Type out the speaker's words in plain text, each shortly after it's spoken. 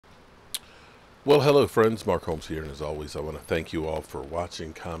Well, hello, friends. Mark Holmes here, and as always, I want to thank you all for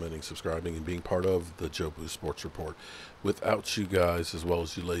watching, commenting, subscribing, and being part of the Jobu Sports Report. Without you guys, as well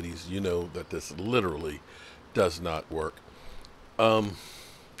as you ladies, you know that this literally does not work. Um,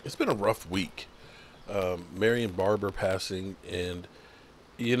 it's been a rough week. Marion Barber passing, and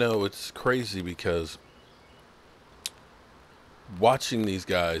it's crazy because watching these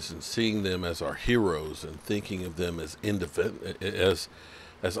guys and seeing them as our heroes and thinking of them as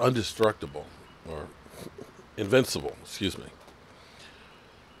as indestructible or invincible, excuse me.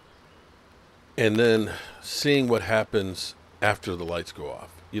 And then seeing what happens after the lights go off.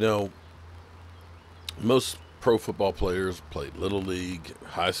 Most pro football players played little league,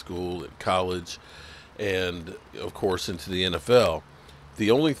 high school, and college, and of course into the NFL. The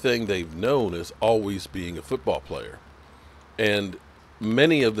only thing they've known is always being a football player. And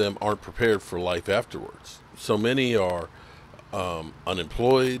many of them aren't prepared for life afterwards. So many are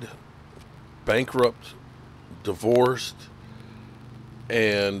unemployed, bankrupt, divorced,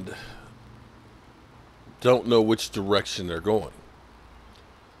 and don't know which direction they're going.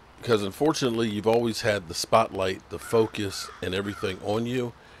 Because unfortunately, you've always had the spotlight, the focus, and everything on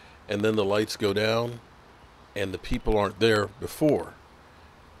you, and then the lights go down, and the people aren't there before.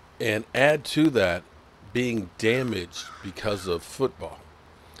 And add to that, being damaged because of football.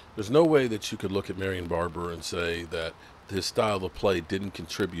 There's no way that you could look at Marion Barber and say that his style of play didn't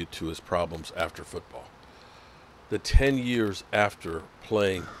contribute to his problems after football. The 10 years after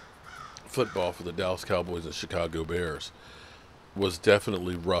playing football for the Dallas Cowboys and Chicago Bears was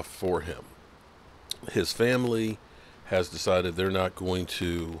definitely rough for him. His family has decided they're not going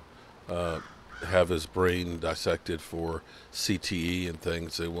to have his brain dissected for CTE and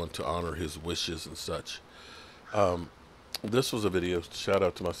things. They want to honor his wishes and such. This was a video, shout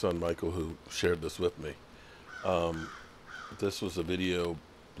out to my son Michael who shared this with me. This was a video,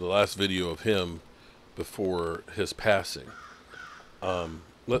 the last video of him before his passing.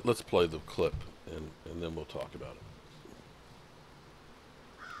 Let's play the clip and then we'll talk about it.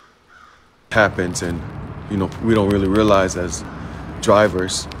 Happens, and we don't really realize as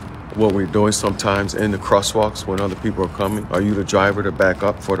drivers what we're doing sometimes in the crosswalks when other people are coming. Are you the driver to back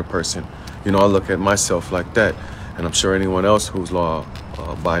up for the person? I look at myself like that, and I'm sure anyone else who's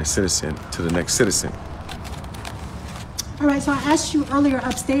law-abiding citizen to the next citizen. All right, so I asked you earlier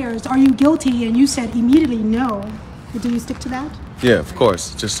upstairs, are you guilty? And you said immediately no. Do you stick to that? Yeah, of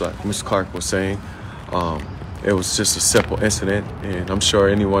course. Just like Mr. Clark was saying, it was just a simple incident, and I'm sure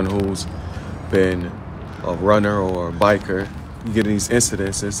anyone who's been a runner or a biker, you get these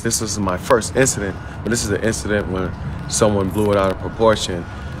incidences. This is my first incident, but this is an incident when someone blew it out of proportion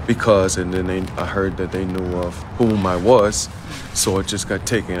because, and then I heard that they knew of whom I was, so it just got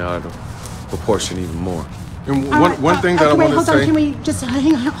taken out of proportion even more. And one thing that I want to say. Can we just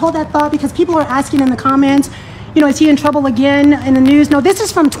hold that thought, because people are asking in the comments, is he in trouble again in the news? No, this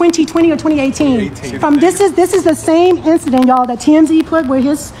is from 2020 or 2018. This is the same incident, y'all, that TMZ put with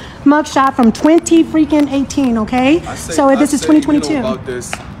his mugshot from 18, okay? This is 2022. About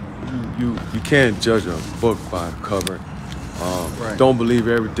this, you can't judge a book by a cover. Right. Don't believe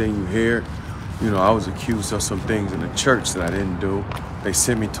everything you hear. I was accused of some things in the church that I didn't do. They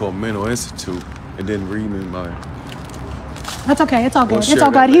sent me to a mental institute and didn't read me my... That's okay. It's all good. It's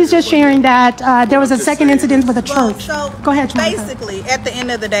all good. He's just sharing that there was a second incident with a church. Go ahead, Trisha. Basically, at the end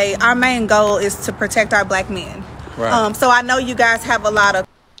of the day, our main goal is to protect our black men. Right. So I know you guys have a lot of...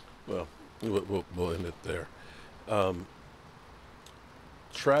 Well, we'll end it there.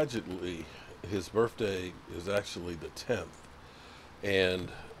 Tragically, his birthday is actually the 10th, and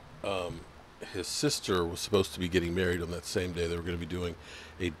his sister was supposed to be getting married on that same day. They were going to be doing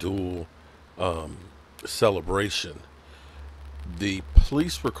a dual celebration. The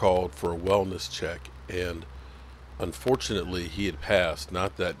police were called for a wellness check, and unfortunately he had passed,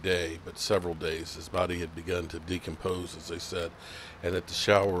 not that day, but several days. His body had begun to decompose, as they said, and that the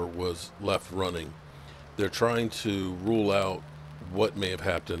shower was left running. They're trying to rule out what may have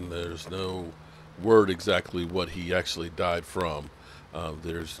happened. There's no word exactly what he actually died from.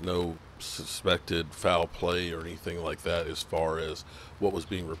 There's no suspected foul play or anything like that as far as what was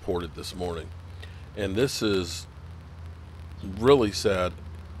being reported this morning. And this is really sad,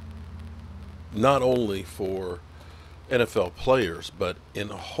 not only for NFL players, but in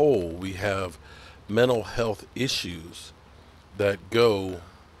a whole, we have mental health issues that go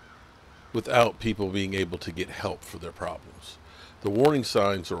without people being able to get help for their problems. The warning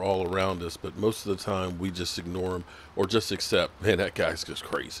signs are all around us, but most of the time we just ignore them or just accept, man, that guy's just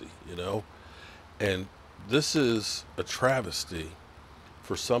crazy, And this is a travesty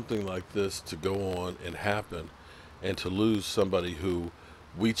for something like this to go on and happen, and to lose somebody who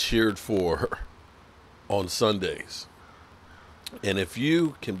we cheered for on Sundays. And if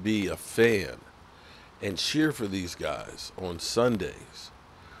you can be a fan and cheer for these guys on Sundays,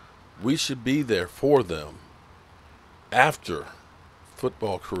 we should be there for them after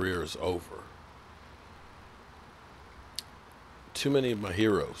football career is over. Too many of my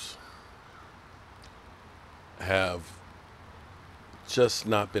heroes have just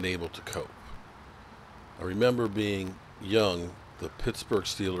not been able to cope. I remember being young, the Pittsburgh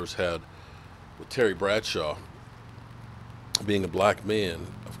Steelers had, with Terry Bradshaw, being a black man,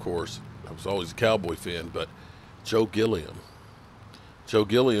 of course, I was always a Cowboy fan, but Joe Gilliam. Joe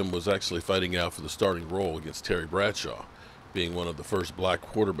Gilliam was actually fighting out for the starting role against Terry Bradshaw, being one of the first black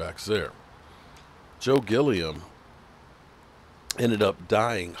quarterbacks there. Joe Gilliam ended up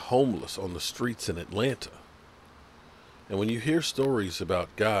dying homeless on the streets in Atlanta. And when you hear stories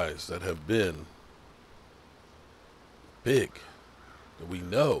about guys that have been big, that we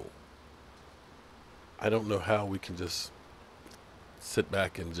know, I don't know how we can just sit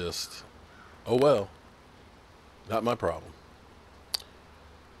back and just, oh well, not my problem.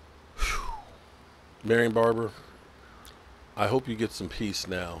 Whew. Marion Barber, I hope you get some peace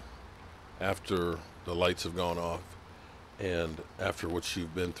now after the lights have gone off and after what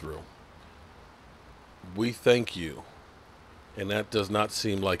you've been through. We thank you, and that does not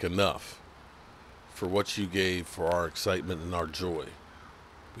seem like enough for what you gave for our excitement and our joy.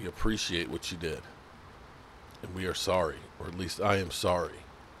 We appreciate what you did, and we are sorry, or at least I am sorry,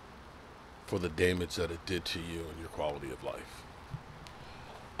 for the damage that it did to you and your quality of life.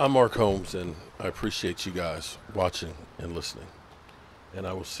 I'm Mark Holmes, and I appreciate you guys watching and listening, and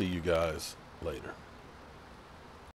I will see you guys later.